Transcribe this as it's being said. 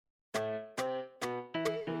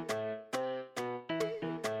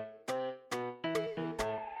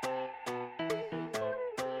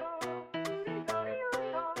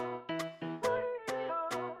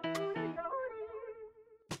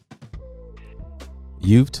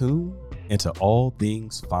You've tuned into All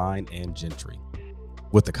Things Fine and Gentry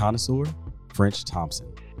with the connoisseur, French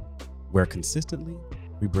Thompson, where consistently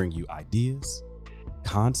we bring you ideas,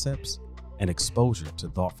 concepts, and exposure to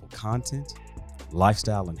thoughtful content,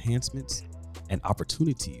 lifestyle enhancements, and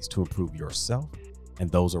opportunities to improve yourself and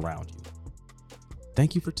those around you.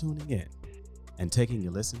 Thank you for tuning in and taking a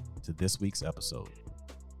listen to this week's episode.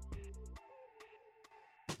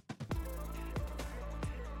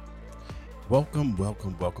 Welcome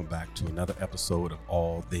back to another episode of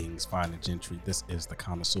All Things Fine and Gentry. This is the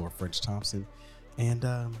connoisseur, French Thompson. And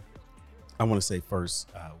I want to say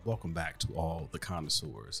first, welcome back to all the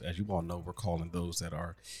connoisseurs. As you all know, we're calling those that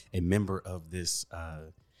are a member of this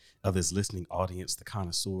listening audience, the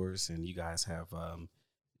connoisseurs. And you guys have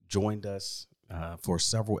joined us for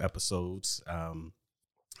several episodes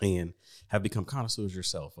and have become connoisseurs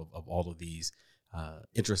yourself of all of these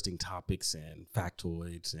interesting topics and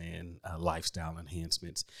factoids and lifestyle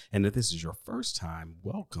enhancements. And if this is your first time,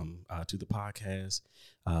 welcome to the podcast.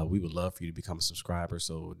 We would love for you to become a subscriber.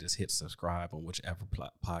 So just hit subscribe on whichever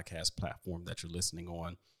podcast platform that you're listening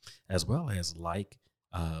on, as well as like,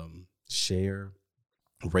 share,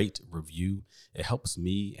 rate, review. It helps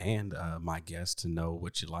me and my guests to know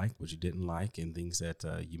what you like, what you didn't like, and things that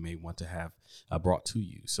you may want to have brought to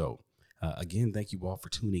you. So again, thank you all for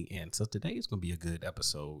tuning in. So today is going to be a good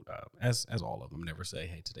episode, as all of them. Never say,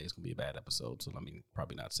 hey, today's going to be a bad episode. So let me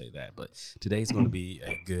probably not say that, but today's going to be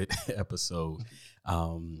a good episode.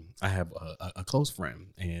 I have a close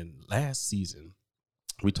friend, and last season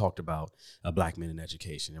we talked about Black men in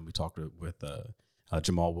education, and we talked with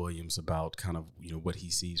Jamal Williams about kind of, what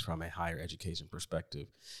he sees from a higher education perspective.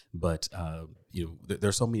 But,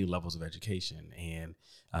 there's so many levels of education. And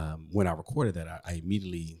when I recorded that, I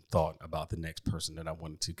immediately thought about the next person that I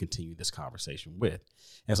wanted to continue this conversation with.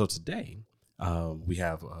 And so today we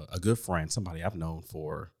have a good friend, somebody I've known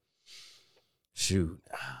for,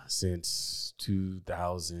 since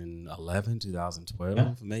 2011,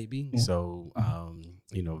 2012, maybe. Yeah. So,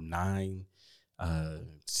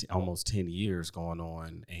 almost 10 years going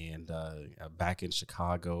on, and back in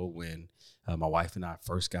Chicago when my wife and I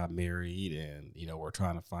first got married, and we're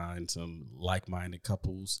trying to find some like-minded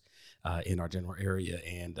couples in our general area,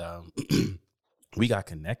 and we got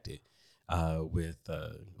connected with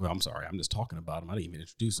I'm sorry, I'm just talking about him. I didn't even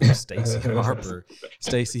introduce him. Stacey Harper.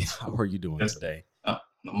 Stacey, how are you doing today?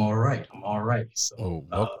 I'm all right. So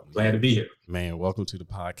glad to be here. Man, welcome to the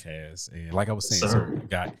podcast. And like I was saying, so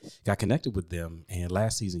got connected with them. And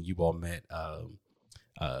last season you all met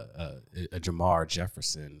Jamar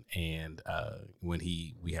Jefferson, and when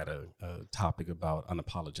we had a topic about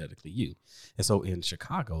unapologetically you. And so in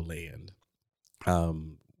Chicagoland,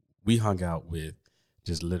 we hung out with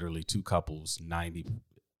just literally two couples 98%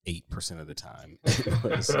 of the time. It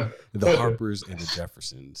was the Harpers and the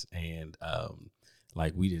Jeffersons. And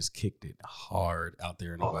we just kicked it hard out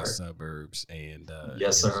there in the west suburbs. And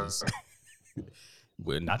yes, sir.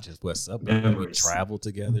 Well, not just west suburbs. We traveled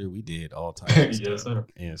together. We did all types of yes, stuff. Sir.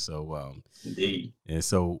 And so indeed. And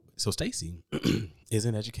so Stacey is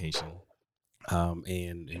in education.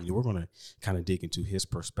 And we're going to kind of dig into his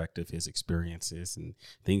perspective, his experiences, and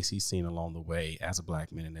things he's seen along the way as a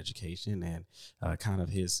Black man in education, and kind of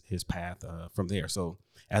his path from there. So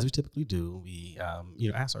as we typically do, we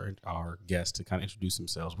ask our guests to kind of introduce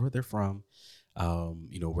themselves, where they're from,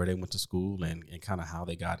 where they went to school, and kind of how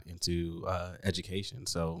they got into education.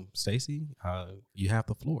 So Stacey, you have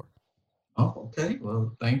the floor. Oh, okay.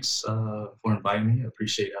 Well, thanks for inviting me. I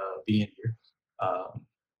appreciate being here.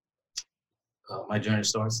 My journey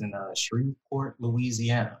starts in Shreveport,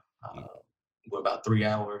 Louisiana. We're about 3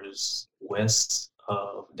 hours west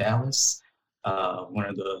of Dallas, one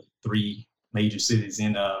of the three major cities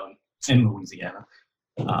in Louisiana.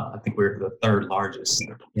 I think we're the third largest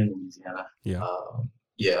in Louisiana.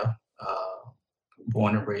 Yeah.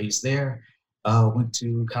 Born and raised there. Went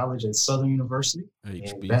to college at Southern University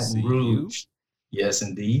in Baton Rouge. Yes,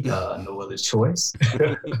 indeed. No other choice.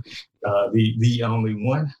 The only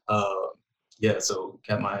one. So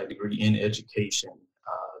got my degree in education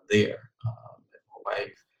there. My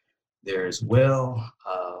wife there as well.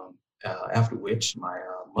 After which my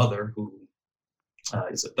mother, who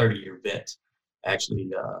is a 30-year vet,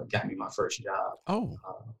 actually got me my first job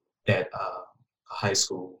at a high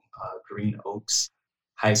school, Green Oaks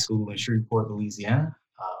High School in Shreveport, Louisiana.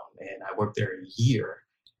 And I worked there a year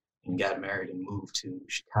and got married and moved to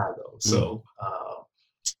Chicago. So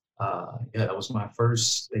that was my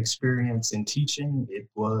first experience in teaching. It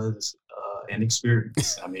was an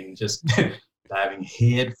experience. I mean, just diving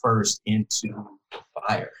head first into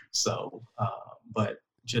fire. So, but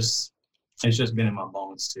just it's just been in my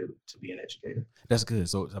bones to be an educator. That's good.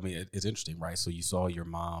 So, I mean, it's interesting, right? So you saw your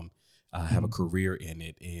mom have a career in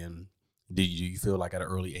it. And did you feel like at an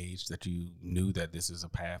early age that you knew that this is a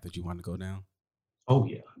path that you wanted to go down? Oh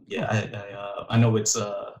yeah. Yeah. I know it's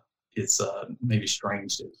maybe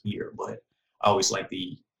strange to hear, but I always like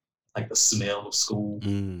the smell of school.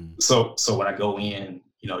 So when I go in,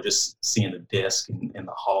 just seeing the desk and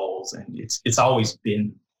the halls, and it's always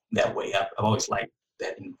been that way. I've always liked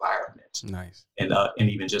that environment. Nice. And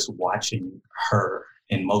even just watching her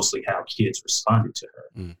and mostly how kids responded to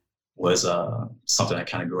her was something I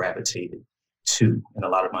kind of gravitated to. And a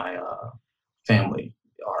lot of my family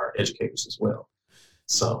are educators as well.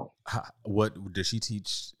 So what does she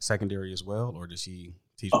teach secondary as well, or does she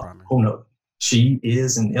teach primary? Oh no, she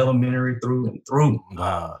is an elementary through and through.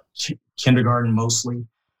 Wow. Kindergarten mostly,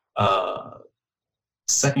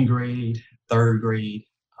 second grade, third grade,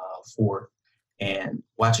 fourth. And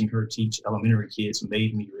watching her teach elementary kids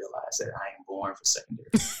made me realize that I am born for secondary.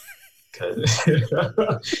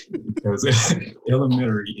 because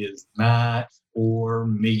elementary is not for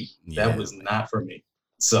me. Yeah. That was not for me.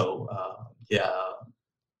 So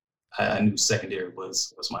I knew secondary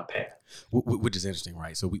was my path. Which is interesting,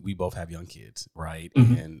 right? So we both have young kids, right?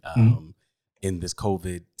 Mm-hmm. And in this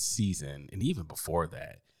COVID season, and even before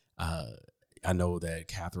that, I know that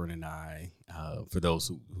Catherine and I, for those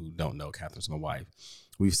who don't know, Catherine's my wife,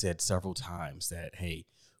 we've said several times that, hey,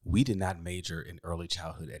 we did not major in early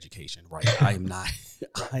childhood education, right? I am not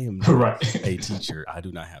right. a teacher. I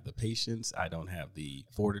do not have the patience. I don't have the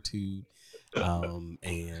fortitude. And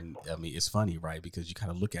I mean, it's funny, right? Because you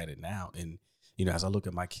kind of look at it now, and, as I look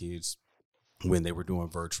at my kids when they were doing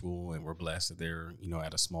virtual, and we're blessed that they're,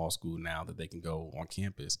 at a small school now that they can go on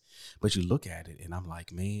campus, but you look at it and I'm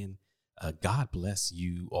like, man, God bless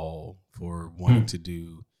you all for wanting to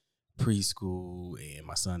do preschool, and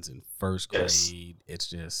my son's in first grade. Yes. It's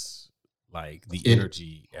just like the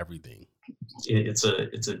energy, everything. It's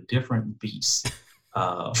a different beast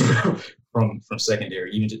from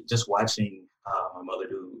secondary. Even just watching my mother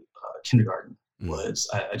do kindergarten was,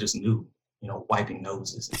 I just knew, wiping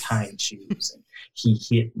noses and tying shoes, and he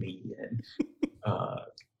hit me, and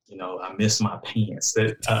I missed my pants.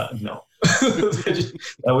 No.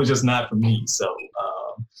 That was just not for me. So,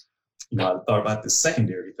 I thought about the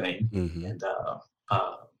secondary thing, and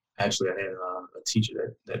actually, I had a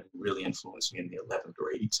teacher that really influenced me in the 11th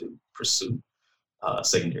grade to pursue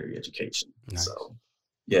secondary education. Nice.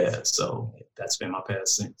 So that's been my path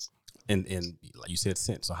since. And like you said,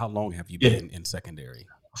 since. So how long have you been in secondary?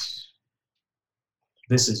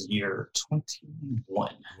 This is year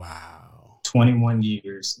 21. Wow. 21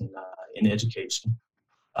 years in education.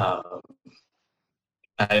 I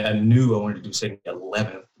knew I wanted to do secondary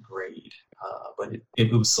 11th grade, but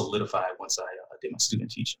it was solidified once I did my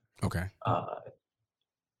student teaching. Okay.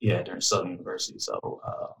 During Southern University. So,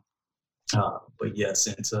 but yeah,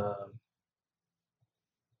 since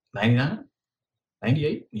 99,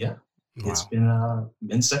 98, yeah, wow. It's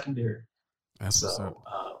been secondary. That's what's up.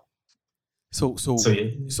 So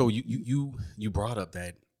you brought up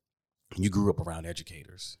that you grew up around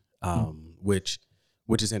educators, which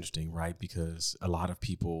is interesting, right? Because a lot of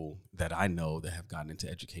people that I know that have gotten into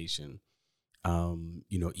education,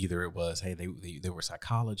 either it was, hey, they were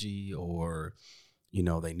psychology, or,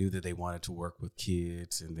 they knew that they wanted to work with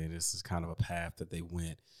kids, and then this is kind of a path that they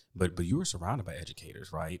went. But you were surrounded by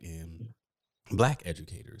educators, right? And Black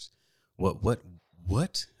educators. What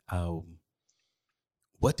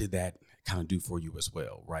did that kind of do for you as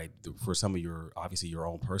well, right? For some of obviously your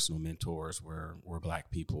own personal mentors were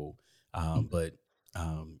Black people, but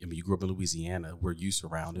you grew up in Louisiana. Were you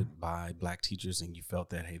surrounded by Black teachers and you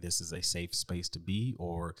felt that, hey, this is a safe space to be?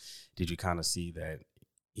 Or did you kind of see that,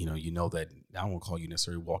 that I won't call you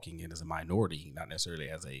necessarily walking in as a minority, not necessarily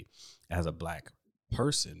as a Black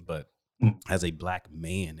person, but as a Black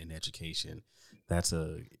man in education,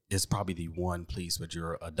 it's probably the one place where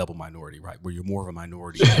you're a double minority, right? Where you're more of a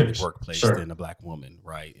minority in the workplace than a Black woman,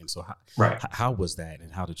 right? And so how was that,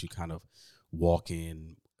 and how did you kind of walk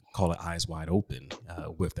in, call it eyes wide open,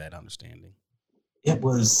 with that understanding? It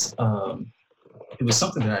was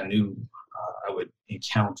something that I knew I would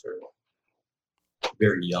encounter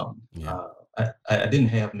very young. Yeah. I didn't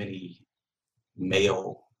have many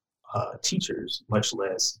male teachers, much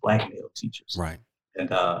less Black male teachers. Right. And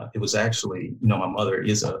it was actually, my mother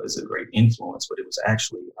is a great influence, but it was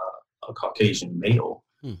actually a Caucasian male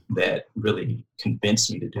that really convinced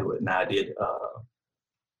me to do it. And I did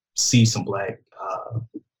see some Black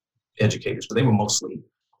educators, but they were mostly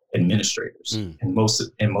administrators, and most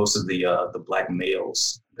of the Black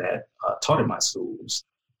males that taught at my schools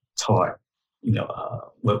taught,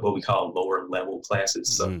 what we call lower level classes.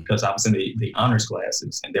 So because I was in the honors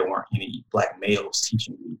classes and there weren't any Black males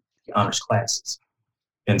teaching the honors classes.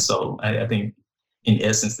 And so I think in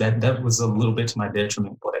essence that was a little bit to my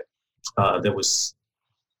detriment, but there was,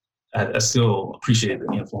 I still appreciate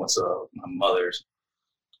the influence of my mother's,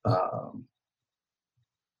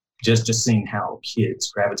 just seeing how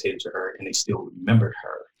kids gravitated to her and they still remembered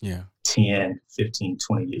her 10, 15,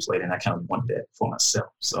 20 years later. And I kind of wanted that for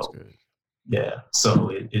myself. So yeah,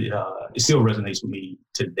 so it still resonates with me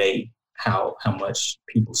today, how much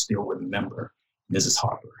people still remember Mrs.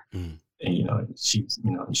 Harper. And she's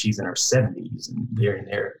in her 70s and they're in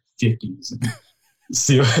their 50s and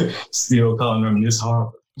still calling her Miss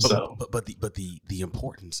Harper. But the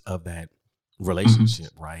importance of that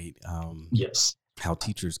relationship, right? Yes. How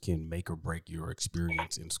teachers can make or break your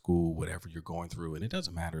experience in school, whatever you're going through. And it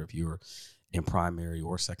doesn't matter if you're in primary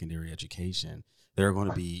or secondary education. There are going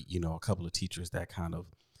to be, a couple of teachers that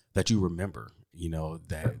you remember,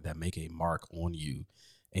 that make a mark on you.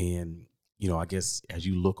 And, I guess as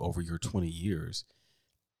you look over your 20 years,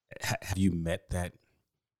 have you met that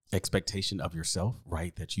expectation of yourself,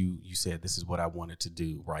 right? That you said, this is what I wanted to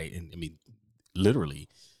do, right? And I mean, literally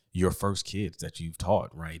your first kids that you've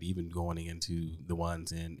taught, right? Even going into the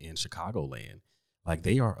ones in Chicagoland, like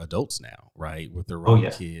they are adults now, right? With their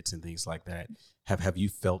own kids and things like that. Have you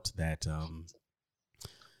felt that,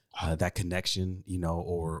 that connection,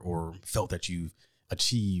 or felt that you've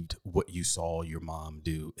achieved what you saw your mom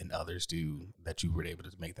do and others do, that you were able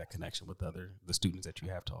to make that connection with the students that you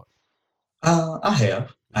have taught? I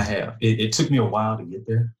have. It took me a while to get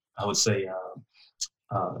there. I would say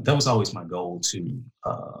that was always my goal, to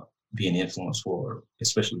be an influence for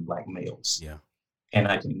especially Black males. Yeah. And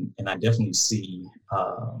I definitely see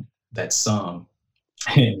that some.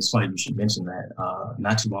 And it's funny you should mention that.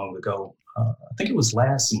 Not too long ago, I think it was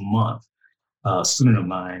last month, a student of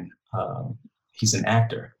mine, he's an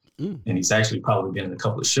actor, and he's actually probably been in a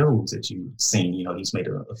couple of shows that you've seen. He's made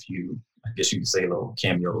a few, I guess you could say, little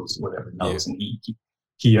cameos, whatever. Knows. And he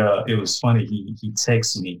it was funny. He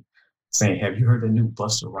texted me saying, "Have you heard the new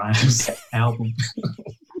Busta Rhymes album?"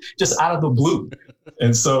 Just out of the blue.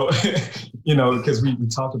 And so, because we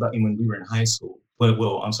talked about him when we were in high school. When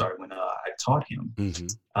I taught him,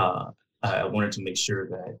 I wanted to make sure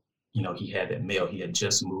that, he had that mail. He had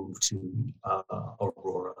just moved to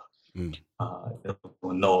Aurora,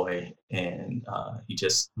 Illinois, and he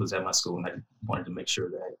just was at my school, and I wanted to make sure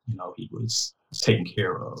that, he was taken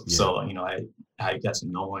care of. Yeah. So, I got to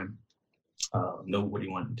know him, know what he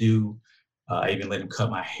wanted to do. I even let him cut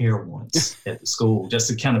my hair once at the school, just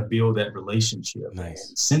to kind of build that relationship. Nice.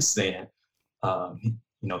 And since then,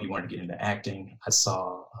 he wanted to get into acting. I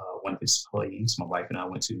saw one of his plays. My wife and I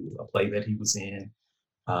went to a play that he was in.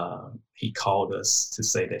 He called us to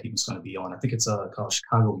say that he was going to be on, I think it's called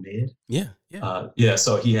Chicago Med. Yeah.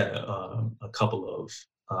 So he had a couple of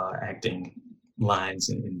acting lines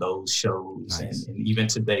in those shows. Nice. And even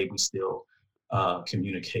today, we still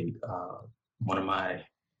communicate. One of my,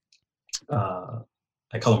 I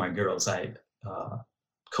call them my girls. I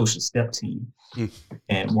coach the step team,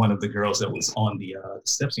 and one of the girls that was on the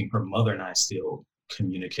step team, her mother and I still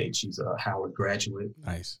communicate. She's a Howard graduate.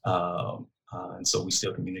 Nice. And so we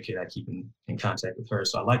still communicate. I keep in contact with her.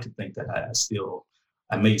 So I like to think that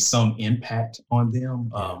I made some impact on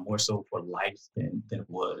them, more so for life than it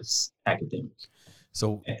was academic.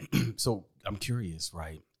 So, so I'm curious,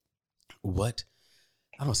 right? I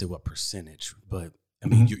don't say what percentage, but I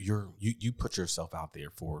mean, you put yourself out there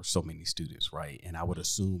for so many students, right? And I would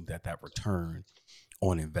assume that return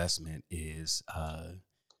on investment is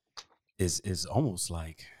almost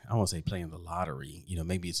like, I won't say playing the lottery.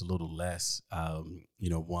 Maybe it's a little less, 1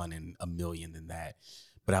 in a million than that.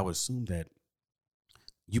 But I would assume that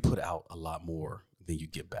you put out a lot more than you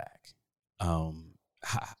get back. How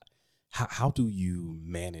do you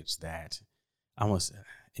manage that?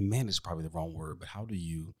 And manage is probably the wrong word, but how do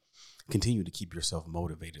you continue to keep yourself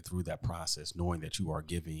motivated through that process, knowing that you are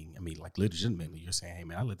giving, like legitimately you're saying, hey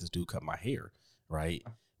man, I let this dude cut my hair, right?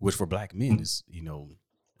 Which for Black men is,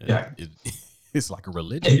 it's like a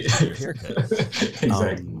religion, your haircut.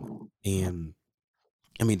 Exactly. And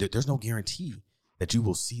there's no guarantee that you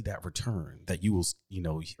will see that return, that you will,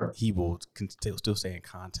 he will still stay in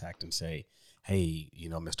contact and say, hey,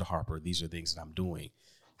 Mr. Harper, these are things that I'm doing.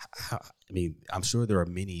 I'm sure there are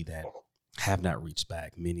many that have not reached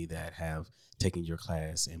back, many that have taken your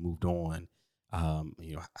class and moved on.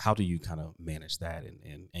 How do you kind of manage that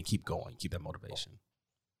and keep going, keep that motivation?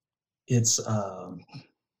 It's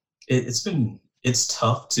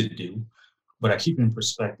tough to do, but I keep it in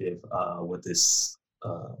perspective with this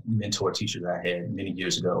mentor teacher that I had many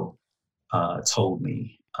years ago. told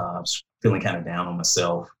me, I was feeling kind of down on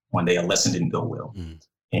myself one day. A lesson didn't go well.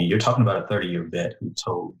 And you're talking about a 30-year vet who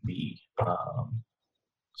told me,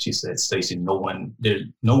 she said, Stacy, no one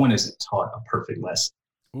is taught a perfect lesson.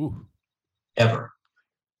 Ooh. Ever.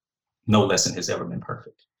 No lesson has ever been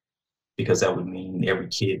perfect, because that would mean every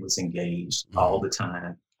kid was engaged all the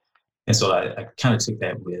time. And so I kind of took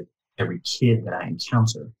that with every kid that I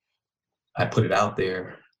encounter. I put it out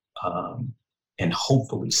there, and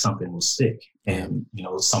hopefully something will stick. And,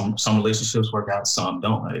 some relationships work out, some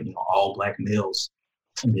don't. All Black males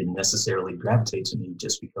didn't necessarily gravitate to me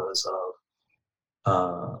just because of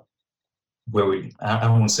I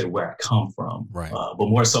don't want to say where I come from, right? But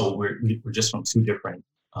more so we're just from two different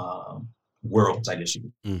worlds, I guess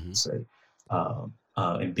you could say.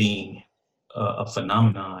 And being a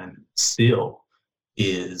phenomenon still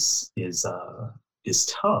is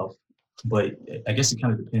tough, but I guess it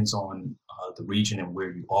kind of depends on the region and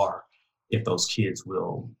where you are, if those kids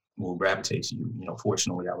will gravitate to you.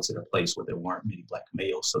 Fortunately, I was at a place where there weren't many Black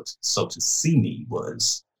males, so to see me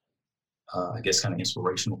was, I guess, kind of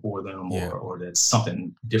inspirational for them, or that's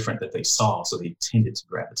something different that they saw, so they tended to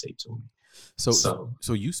gravitate to me.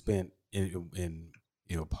 So you spent in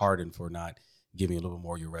pardon for not giving a little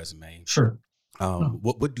more of your resume. Sure.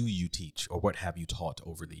 What do you teach, or what have you taught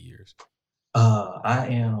over the years? I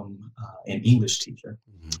am an English teacher,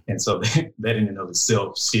 and so that in and of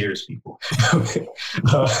itself scares people.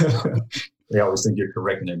 They always think you're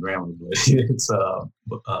correcting their grammar, but it's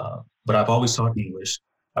but I've always taught English.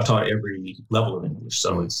 I've taught every level of English,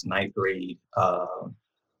 so it's ninth grade,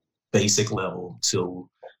 basic level to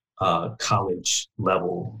college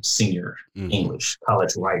level, senior English,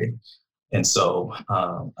 college writing. And so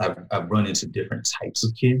I've run into different types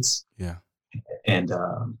of kids. Yeah. And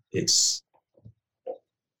it's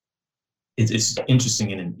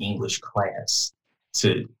interesting in an English class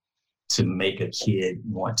to make a kid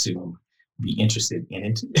want to be interested in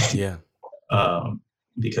it. Yeah.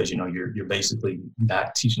 Because you're basically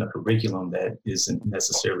not teaching a curriculum that isn't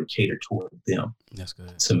necessarily catered toward them. That's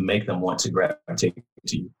good. To make them want to gravitate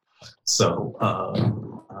to you. So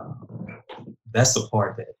that's the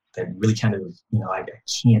part that really kind of, I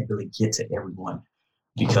can't really get to everyone,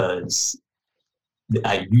 because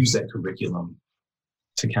I use that curriculum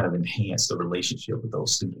to kind of enhance the relationship with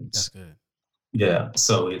those students. That's good. Yeah.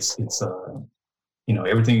 So it's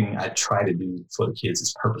everything I try to do for the kids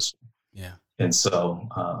is purposeful. Yeah. And so,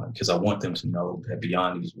 because I want them to know that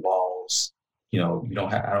beyond these walls, you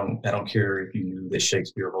don't have, I don't care if you knew that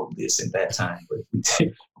Shakespeare wrote this at that time, but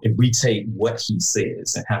if we take what he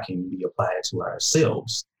says and how can we apply it to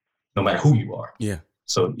ourselves, no matter who you are. Yeah.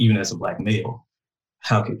 So even as a Black male,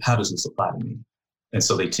 how does this apply to me? And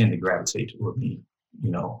so they tend to gravitate toward me,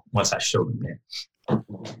 once I show them that.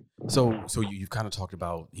 So you've kind of talked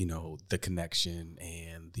about, the connection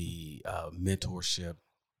and the mentorship.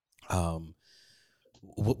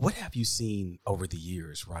 What have you seen over the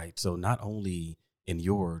years, right? So not only in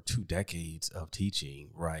your 2 decades of teaching,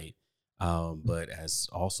 right, but as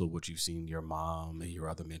also what you've seen your mom and your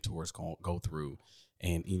other mentors go through.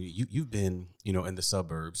 And you've been, in the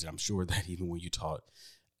suburbs. I'm sure that even when you taught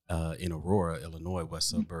in Aurora, Illinois, west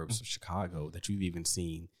suburbs of Chicago, that you've even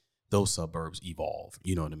seen those suburbs evolve.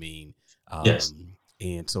 You know what I mean? Yes.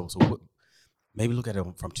 And so maybe look at it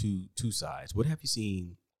from two sides. What have you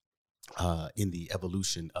seen in the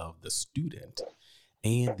evolution of the student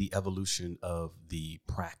and the evolution of the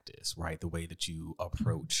practice, right? The way that you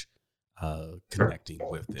approach connecting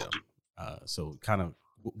with them. So kind of,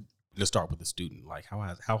 let's start with the student. Like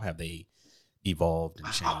how have they evolved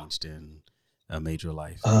and changed and made your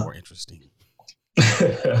life more interesting?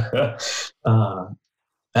 That's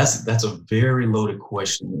a very loaded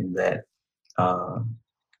question, in that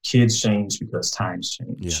kids change because times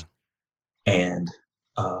change. Yeah. And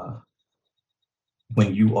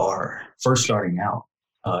when you are first starting out,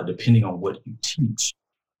 depending on what you teach,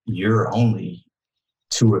 you're only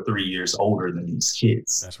 2 or 3 years older than these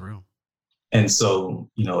kids. That's real. And so,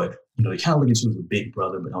 they kind of look at you as a big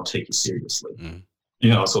brother, but don't take you seriously.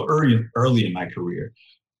 So early in my career,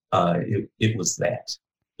 it was that,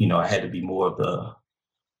 I had to be more of the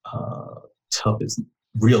toughest,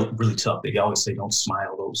 really tough. They always say, don't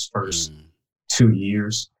smile those first 2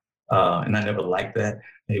 years. And I never liked that.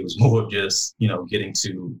 It was more of just, getting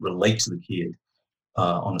to relate to the kid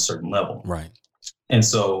on a certain level. Right. And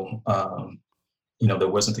so, there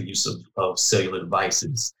wasn't the use of cellular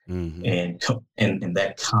devices and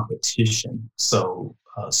that competition. So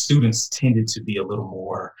students tended to be a little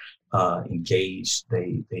more engaged.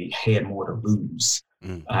 They had more to lose,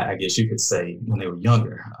 I guess you could say, when they were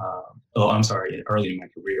younger. Early in my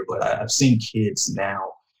career. But I've seen kids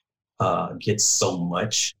now gets so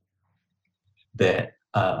much that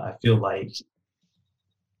I feel like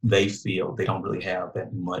they feel they don't really have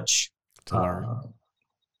that much to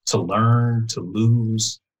learn, to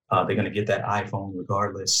lose. They're going to get that iPhone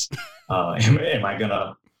regardless. Am I going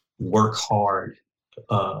to work hard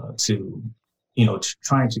to,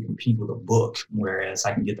 trying to compete with a book, whereas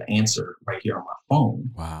I can get the answer right here on my phone?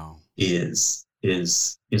 Wow. Is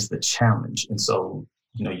the challenge. And so,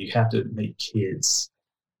 you have to make kids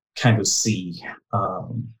kind of see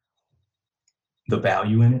the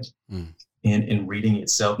value in it, in reading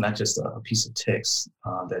itself, not just a piece of text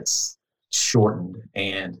that's shortened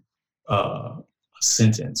and a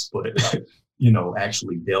sentence, but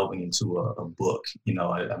actually delving into a book.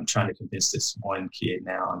 I'm trying to convince this one kid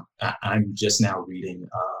now. I'm just now reading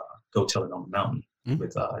Go Tell It on the Mountain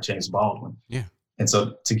with James Baldwin. Yeah. And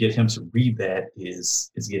so to get him to read that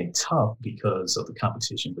is getting tough because of the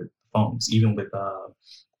competition with phones, even with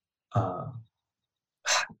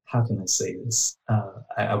how can I say this?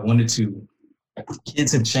 I wanted to,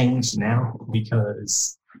 kids have changed now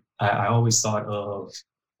because I always thought of,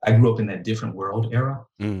 I grew up in that different world era.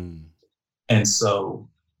 And so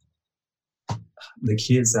the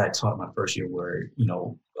kids that I taught my first year were,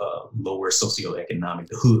 lower socioeconomic,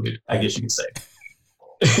 the hood, I guess you could say.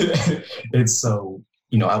 And so,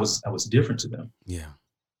 I was different to them. Yeah.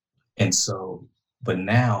 And so, but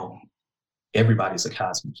now everybody's a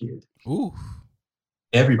Cosby kid. Ooh.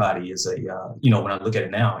 Everybody is when I look at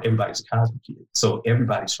it now, everybody's a Cosby kid. So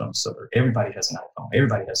everybody's from the suburb. Everybody has an iPhone.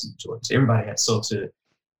 Everybody has some Jordans. Everybody has,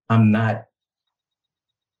 I'm not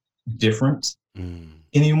different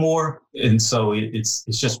anymore. And so it's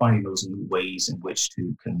just finding those new ways in which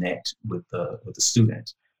to connect with the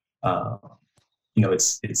student.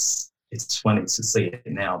 It's funny to say it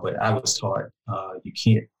now, but I was taught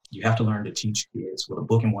you have to learn to teach kids with a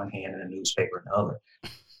book in one hand and a newspaper in the other.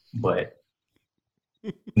 But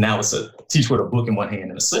now it's a teach with a book in one hand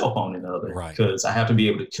and a cell phone in the other, because I have to be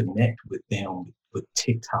able to connect with them with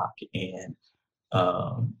TikTok and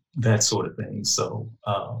that sort of thing. So,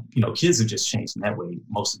 kids have just changed in that way,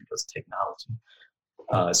 mostly because of technology.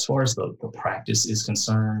 As far as the practice is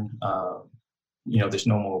concerned, there's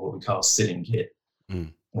no more what we call sit and get,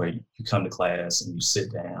 where you come to class and you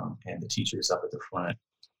sit down and the teacher is up at the front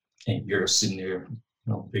and you're sitting there,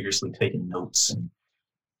 vigorously taking notes, and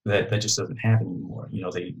that just doesn't happen anymore.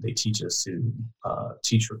 They teach us to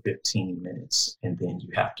teach for 15 minutes and then you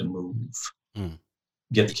have to move,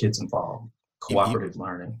 get the kids involved. Cooperative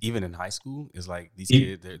learning. Even in high school, it's like these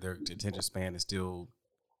kids, their attention span is still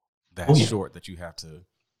that short that you have to.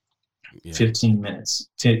 15 minutes.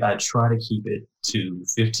 I try to keep it to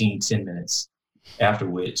 10 minutes, after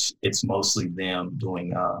which it's mostly them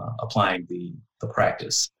doing, applying the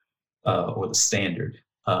practice or the standard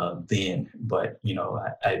then. But,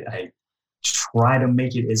 I try to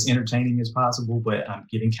make it as entertaining as possible, but I'm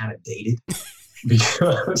getting kind of dated.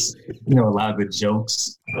 Because a lot of the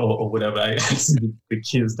jokes or whatever the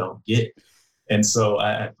kids don't get, and so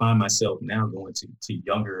I find myself now going to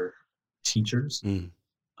younger teachers.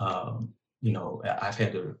 I've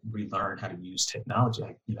had to relearn how to use technology.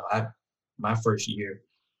 My first year,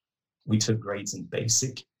 we took grades in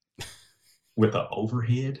basic with an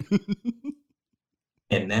overhead,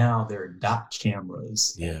 and now there are dot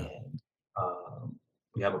cameras. Yeah. And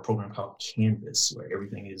we have a program called Canvas where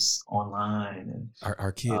everything is online. And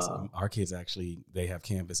our kids actually, they have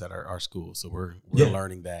Canvas at our school. So we're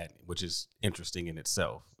learning that, which is interesting in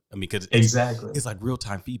itself. I mean, because it's like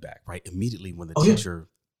real-time feedback, right? Immediately when the teacher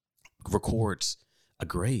records a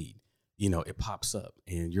grade, it pops up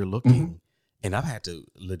and you're looking, and I've had to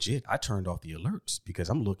I turned off the alerts because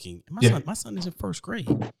I'm looking, my son is in first grade,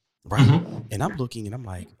 right? And I'm looking and I'm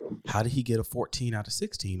like, how did he get a 14 out of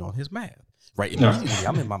 16 on his math? Right. Immediately,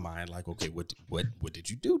 I'm in my mind like, okay, what did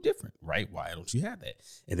you do different? Right. Why don't you have that?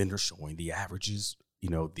 And then they're showing the averages,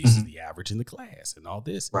 this is the average in the class and all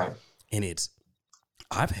this. Right. And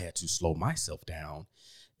I've had to slow myself down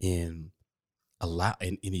in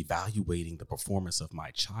evaluating the performance of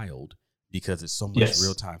my child because it's so much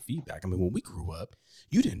real-time feedback. I mean, when we grew up,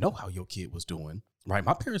 you didn't know how your kid was doing. Right.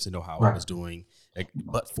 My parents didn't know how I was doing,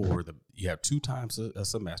 but for you have 2 times a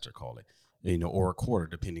semester, call it. Or a quarter,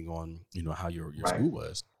 depending on, how your school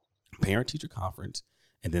was, parent teacher conference,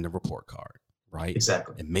 and then a report card, right?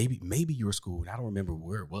 Exactly. And maybe your school, and I don't remember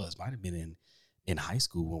where it was, might have been in high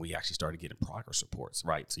school when we actually started getting progress reports,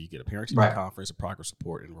 right? So you get a parent teacher conference, a progress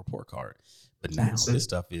report, and a report card. But now this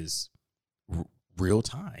stuff is real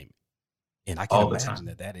time. And I can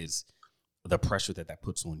imagine that is the pressure that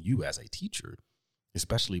puts on you as a teacher,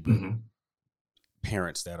 especially with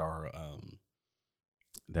parents that are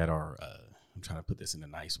I'm trying to put this in a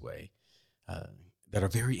nice way, that are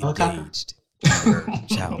very engaged in their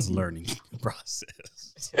child's learning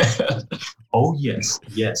process. Oh, yes.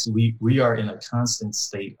 We are in a constant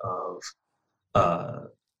state of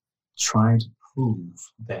trying to prove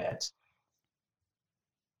that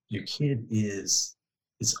your kid is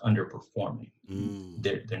underperforming.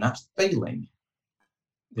 They're not failing.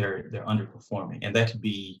 They're underperforming, and that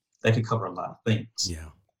could cover a lot of things. Yeah.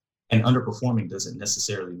 And underperforming doesn't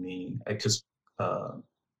necessarily mean, because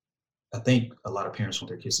I think a lot of parents want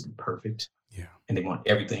their kids to be perfect. Yeah. And they want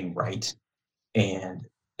everything right, and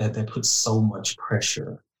that puts so much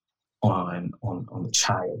pressure on the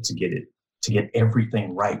child to get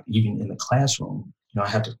everything right, even in the classroom. I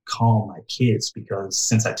have to calm my kids, because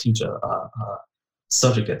since I teach a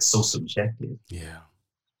subject that's so subjective,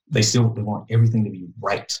 they want everything to be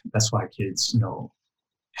right. That's why kids,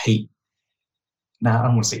 hate. Now, I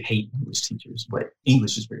don't want to say hate English teachers, but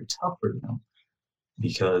English is very tough for them,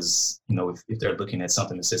 because if they're looking at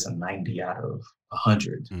something that says a 90 out of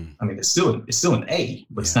 100, I mean, it's still an A,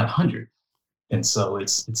 but it's not 100. And so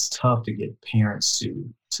it's tough to get parents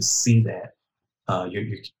to see that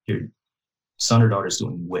your son or daughter is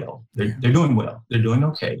doing well. They're doing well. They're doing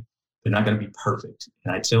okay. They're not going to be perfect.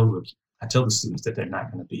 And I tell the students that they're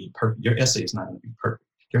not going to be perfect. Your essay is not going to be perfect.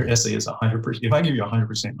 Your essay is 100%. If I give you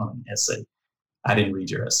 100% on an essay, I didn't read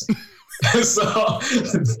your essay. So,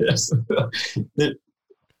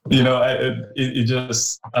 it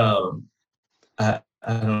just, I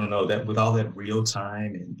don't know, that with all that real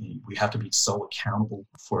time, and we have to be so accountable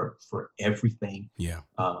for everything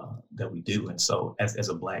that we do. And so as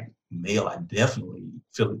a Black male, I definitely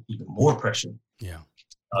feel even more pressure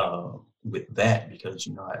with that, because,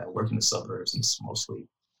 I work in the suburbs, and it's mostly,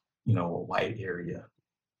 a white area.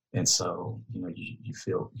 And so, you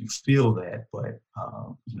feel that, but,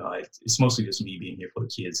 it's mostly just me being here for the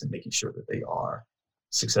kids and making sure that they are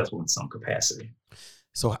successful in some capacity.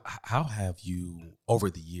 So how have you, over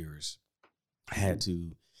the years, had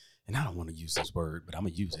to, and I don't want to use this word, but I'm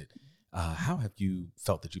going to use it. How have you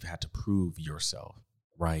felt that you've had to prove yourself,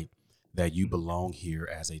 right? That you belong here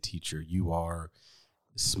as a teacher. You are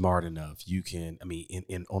smart enough. You can,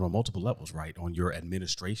 on a multiple levels, right? On your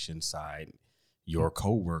administration side, your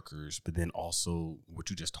coworkers, but then also what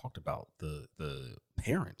you just talked about, the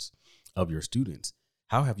parents of your students.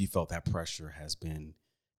 How have you felt that pressure has been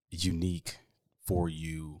unique for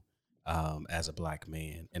you as a Black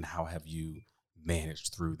man, and how have you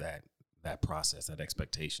managed through that process, that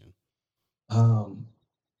expectation?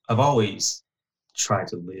 I've always tried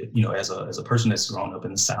to live, as a person that's grown up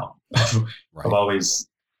in the South. Right. I've always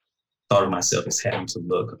thought of myself as having to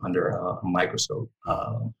look under a microscope.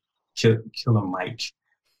 Killer Mike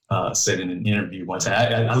said in an interview one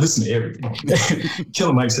time, I listen to everything.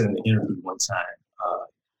 Killer Mike said in an interview one time,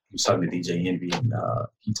 he was talking to DJ Envy, and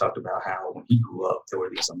he talked about how when he grew up, there were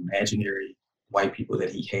these imaginary white people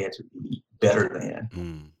that he had to be better than.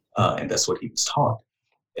 And that's what he was taught.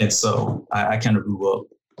 And so I kind of grew up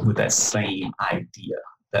with that same idea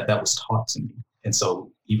that was taught to me. And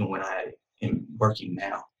so even when I am working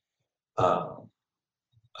now,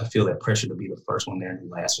 I feel that pressure to be the first one there and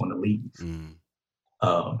the last one to leave.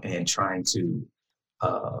 And trying to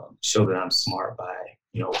show that I'm smart by,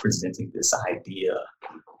 presenting this idea,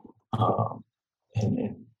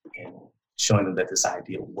 and showing them that this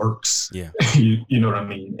idea works. Yeah. You know what I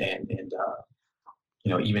mean? And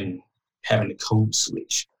even having the code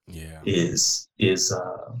switch is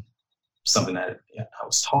something that I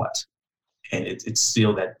was taught. And it's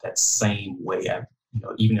still that same way.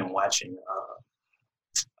 Even in watching,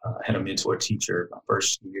 I had a mentor teacher my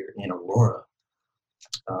first year in Aurora,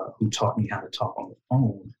 who taught me how to talk on the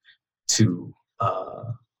phone to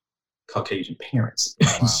Caucasian parents.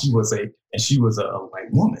 Wow. She was a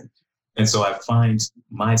white woman. And so I find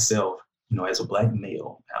myself, as a Black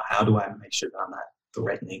male, how do I make sure that I'm not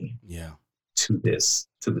threatening to this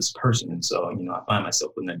person? And so, I find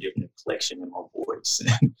myself putting a different inflection in my voice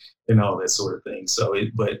and all that sort of thing. So,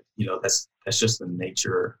 that's just the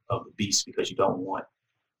nature of the beast, because you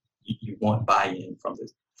want buy-in from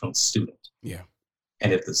the student. Yeah.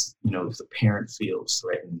 And if if the parent feels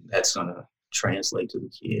threatened, that's going to translate to the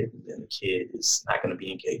kid, and then the kid is not going to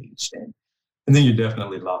be engaged, and then you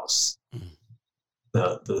definitely lost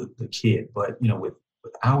the kid. But with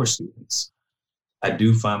our students, I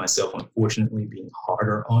do find myself, unfortunately, being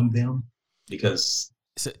harder on them, because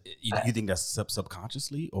you think that's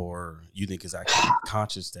subconsciously, or you think it's actually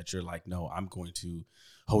conscious that you're like, no, I'm going to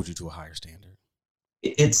hold you to a higher standard?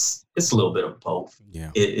 It's a little bit of both.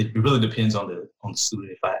 Yeah. It really depends on the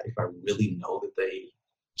student. If I really know that they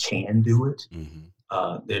can do it,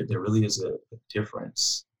 there really is a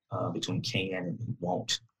difference between can and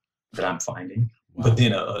won't that I'm finding. Wow. But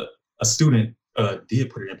then a student did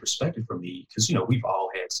put it in perspective for me because, you know, we've all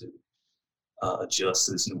had to adjust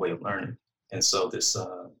to this new way of learning. And so this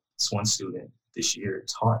one student this year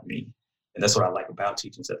taught me, and that's what I like about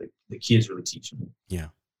teaching, is that the kids really teach me. Yeah.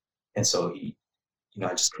 And so he, you know,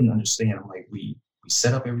 I just couldn't understand. I'm like, we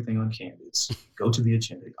set up everything on Canvas, go to the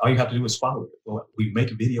agenda. All you have to do is follow it. Well, we make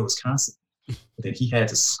videos constantly. But then he had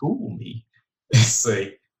to school me and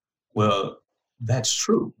say, well, that's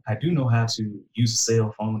true. I do know how to use a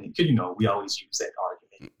cell phone. And, you know, we always use that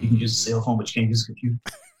argument. You can use a cell phone, but you can't use a computer.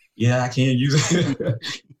 Yeah, I can use it.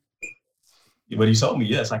 But he told me,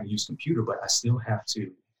 yes, I can use a computer, but I still have to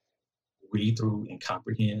read through and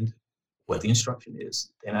comprehend what the instruction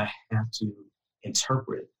is. Then I have to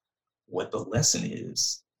interpret what the lesson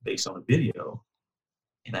is based on a video.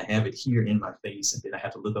 And I have it here in my face, and then I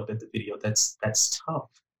have to look up at the video. That's tough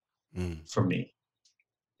for me.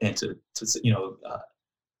 And to you know,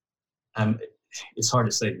 it's hard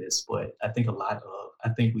to say this, but I think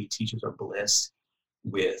we teachers are blessed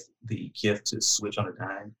with the gift to switch on a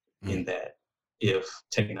dime, in that if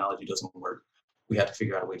technology doesn't work, we have to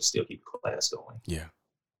figure out a way to still keep class going. Yeah.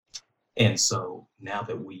 And so now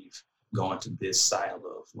that we've gone to this style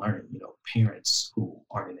of learning, you know, parents who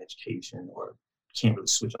aren't in education or can't really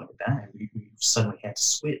switch on a dime, we suddenly had to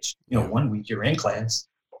switch. You know, 1 week you're in class,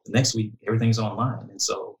 the next week everything's online. And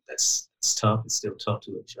so it's tough. It's still tough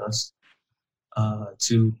to adjust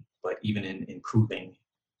to, but even in improving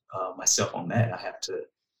myself on that, I have to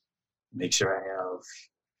make sure I have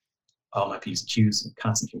all my P's and Q's and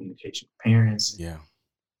constant communication with parents. Yeah.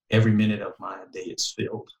 Every minute of my day is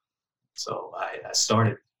filled. So I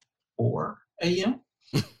started 4 a.m.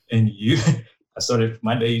 and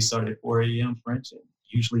my day started at 4 a.m. French, and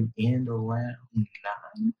usually end around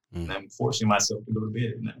 9. And I'm forcing myself to go to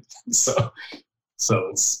bed at 9. So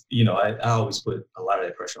it's, you know, I always put a lot of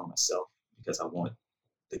that pressure on myself because I want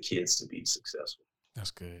the kids to be successful.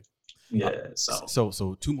 That's good. Yeah.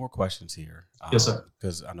 So 2 more questions here. Yes, sir.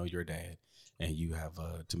 Because I know you're a dad, and you have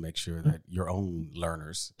to make sure that your own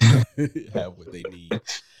learners have what they need.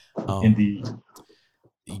 Indeed.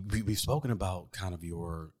 We've spoken about kind of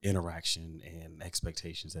your interaction and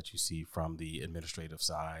expectations that you see from the administrative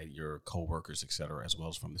side, your coworkers, et cetera, as well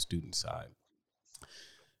as from the student side.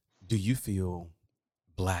 Do you feel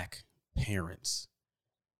Black parents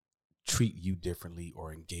treat you differently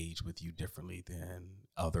or engage with you differently than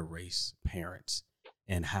other race parents?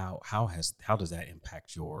 And how does that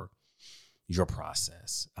impact your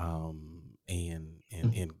process and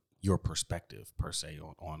your perspective per se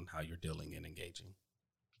on how you're dealing and engaging?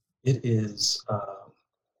 It is.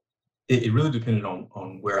 It really depended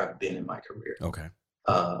on where I've been in my career. Okay.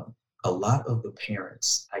 A lot of the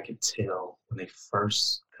parents, I could tell when they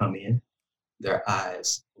first come in, their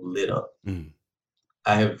eyes lit up.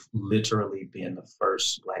 I have literally been the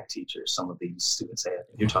first Black teacher some of these students had.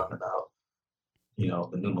 You're talking about, you know,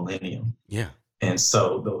 the new millennium. Yeah. And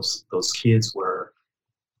so those kids were,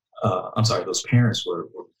 those parents were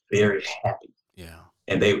very happy. Yeah.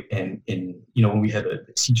 And you know, when we had a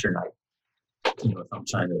teacher night, you know, if I'm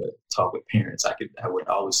trying to talk with parents, I would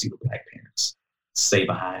always see the Black parents stay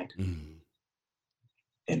behind.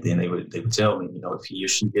 And then they would tell me, you know, if he or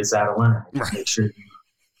she gets out of line, make sure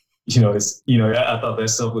you know, I thought that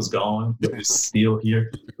stuff was gone, but it's still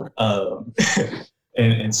here.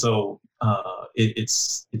 And so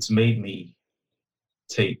it's made me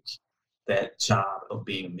take that job of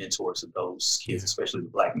being a mentor to those kids, especially the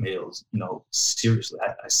Black males, you know, seriously.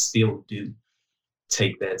 I still do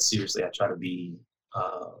take that seriously. I try to be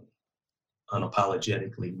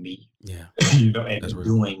unapologetically me, you know, and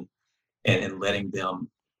doing and letting them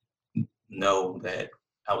know that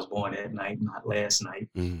I was born that night, not last night.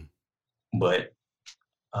 But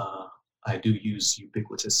I do use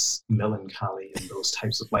ubiquitous melancholy and those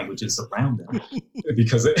types of languages around them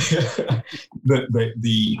because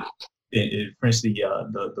in French,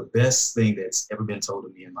 the best thing that's ever been told to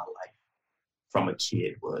me in my life from a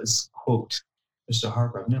kid was, quote, "Mr.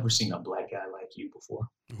 Harper, I've never seen a Black guy like you before."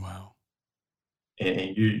 Wow.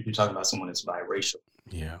 And you're talking about someone that's biracial.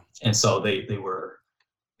 Yeah. And so they were,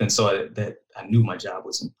 and so that I knew my job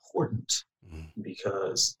was important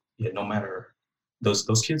because no matter those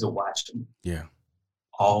kids are watching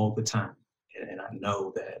all the time. And I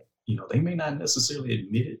know that, you know, they may not necessarily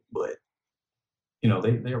admit it, but, you know,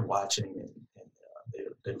 they're watching and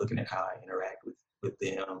they're looking at how I interact with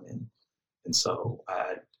them. And so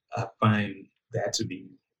I find that to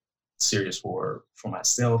be serious for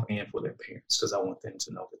myself and for their parents, because I want them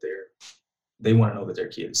to know that they want to know that their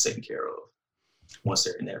kid is taken care of once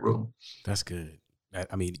they're in that room. That's good.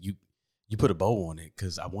 I mean, you put a bow on it,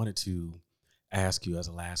 because I wanted to ask you as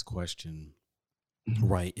a last question,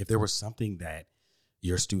 right? If there was something that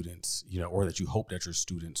your students, or that you hope that your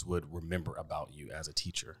students would remember about you as a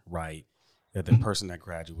teacher, right? That the person that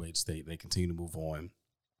graduates, they continue to move on.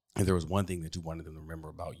 If there was one thing that you wanted them to remember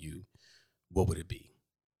about you, what would it be?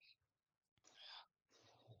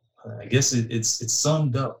 I guess it's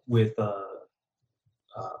summed up with a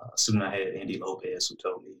student I had, Andy Lopez, who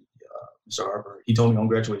told me, Mr. Harper, he told me on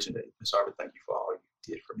graduation day, Mr. Harper, thank you for all you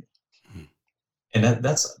did for me. Mm-hmm. And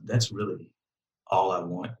that's really all I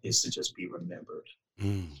want, is to just be remembered.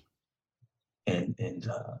 Mm. And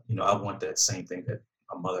I want that same thing that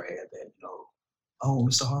my mother had, that, oh,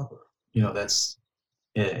 Mr. Harper, that's,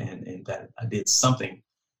 yeah, and that I did something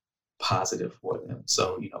positive for them.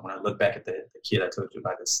 So, when I look back at the kid I told you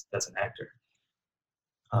about, that's an actor.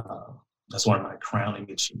 That's one of my crowning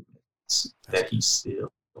achievements, that he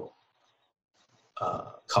still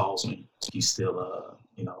calls me. He still,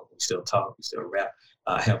 we still talk, we still rap.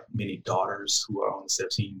 I have many daughters who are on the STEP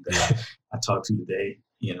team that I talk to today,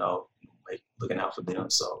 looking out for them.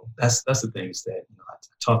 So that's the things that, I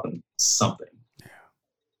taught them something.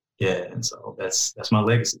 Yeah, and so that's my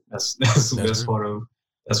legacy. That's part of,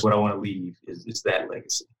 that's what I want to leave, is that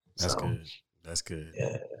legacy. That's good. That's good.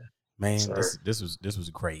 Yeah, man. This was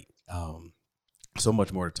great. So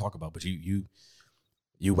much more to talk about, but you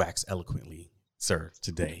wax eloquently, sir,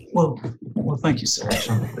 today. Well, thank you, sir.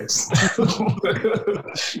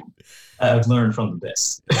 I've learned from the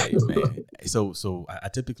best. Hey, man. So I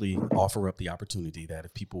typically offer up the opportunity that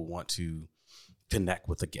if people want to connect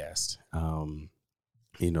with a guest,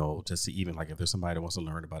 just to, even like if there's somebody that wants to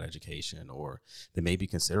learn about education, or they may be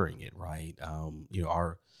considering it, right?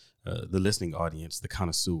 Our the listening audience, the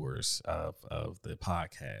connoisseurs of the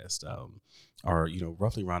podcast, are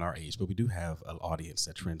roughly around our age, but we do have an audience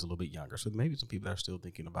that trends a little bit younger. So maybe some people that are still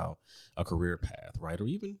thinking about a career path, right, or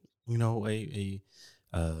even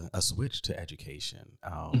a switch to education.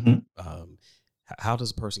 How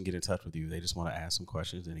does a person get in touch with you? They just want to ask some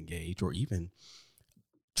questions and engage, or even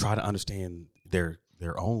try to understand their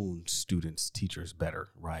own students, teachers better,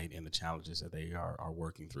 right, and the challenges that they are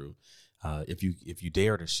working through. If you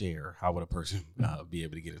dare to share, how would a person be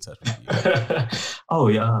able to get in touch with you? Oh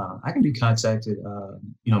yeah, I can be contacted.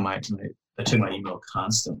 I check my email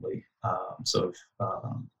constantly. So if,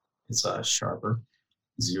 it's Sharper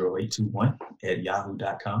 0821 at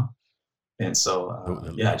yahoo.com. And so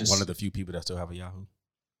one of the few people that still have a Yahoo.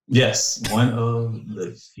 Yes, one of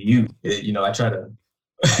the few. I try to.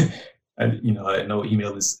 I know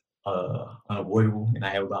email is unavoidable, and I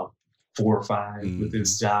have about 4 or 5 with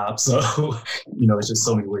this job. So, it's just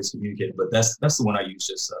so many ways to communicate. But that's the one I use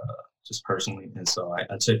just personally, and so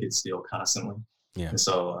I check it still constantly. Yeah. And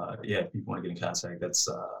so if people want to get in contact, that's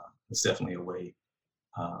definitely a way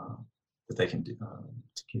that they can do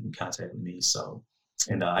to get in contact with me. So,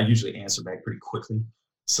 and I usually answer back pretty quickly.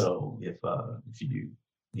 So if you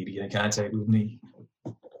need to get in contact with me,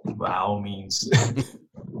 by all means,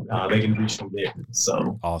 they can reach me there.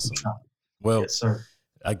 So awesome. Well, yes, sir.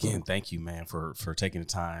 Again, thank you, man, for taking the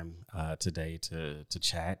time today to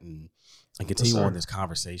chat and continue on this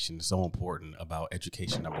conversation. It's so important about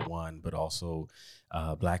education, number one, but also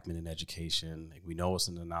Black men in education. We know it's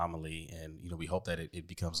an anomaly, and we hope that it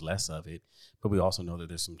becomes less of it. But we also know that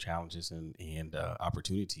there's some challenges and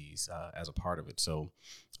opportunities as a part of it. So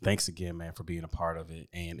thanks again, man, for being a part of it.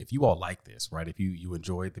 And if you all like this, right, if you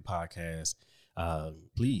enjoyed the podcast,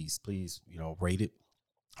 please, rate it.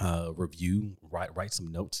 Review, write some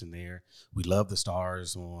notes in there. We love the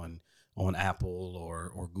stars on Apple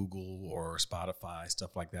or Google or Spotify,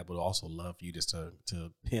 stuff like that. But also love you just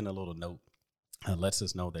to pin a little note. Lets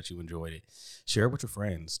us know that you enjoyed it. Share it with your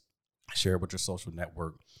friends. Share it with your social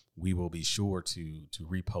network. We will be sure to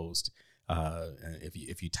repost.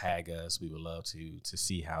 If you tag us, we would love to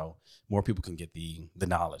see how more people can get the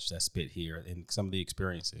knowledge that's spit here and some of the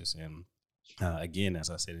experiences. And again, as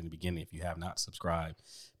I said in the beginning, if you have not subscribed,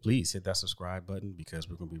 please hit that subscribe button, because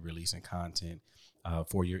we're going to be releasing content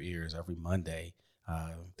for your ears every Monday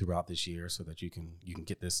throughout this year, so that you can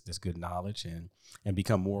get this good knowledge and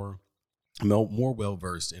become more well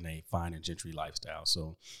versed in a fine and gentry lifestyle.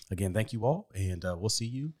 So again, thank you all, and we'll see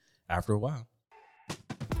you after a while.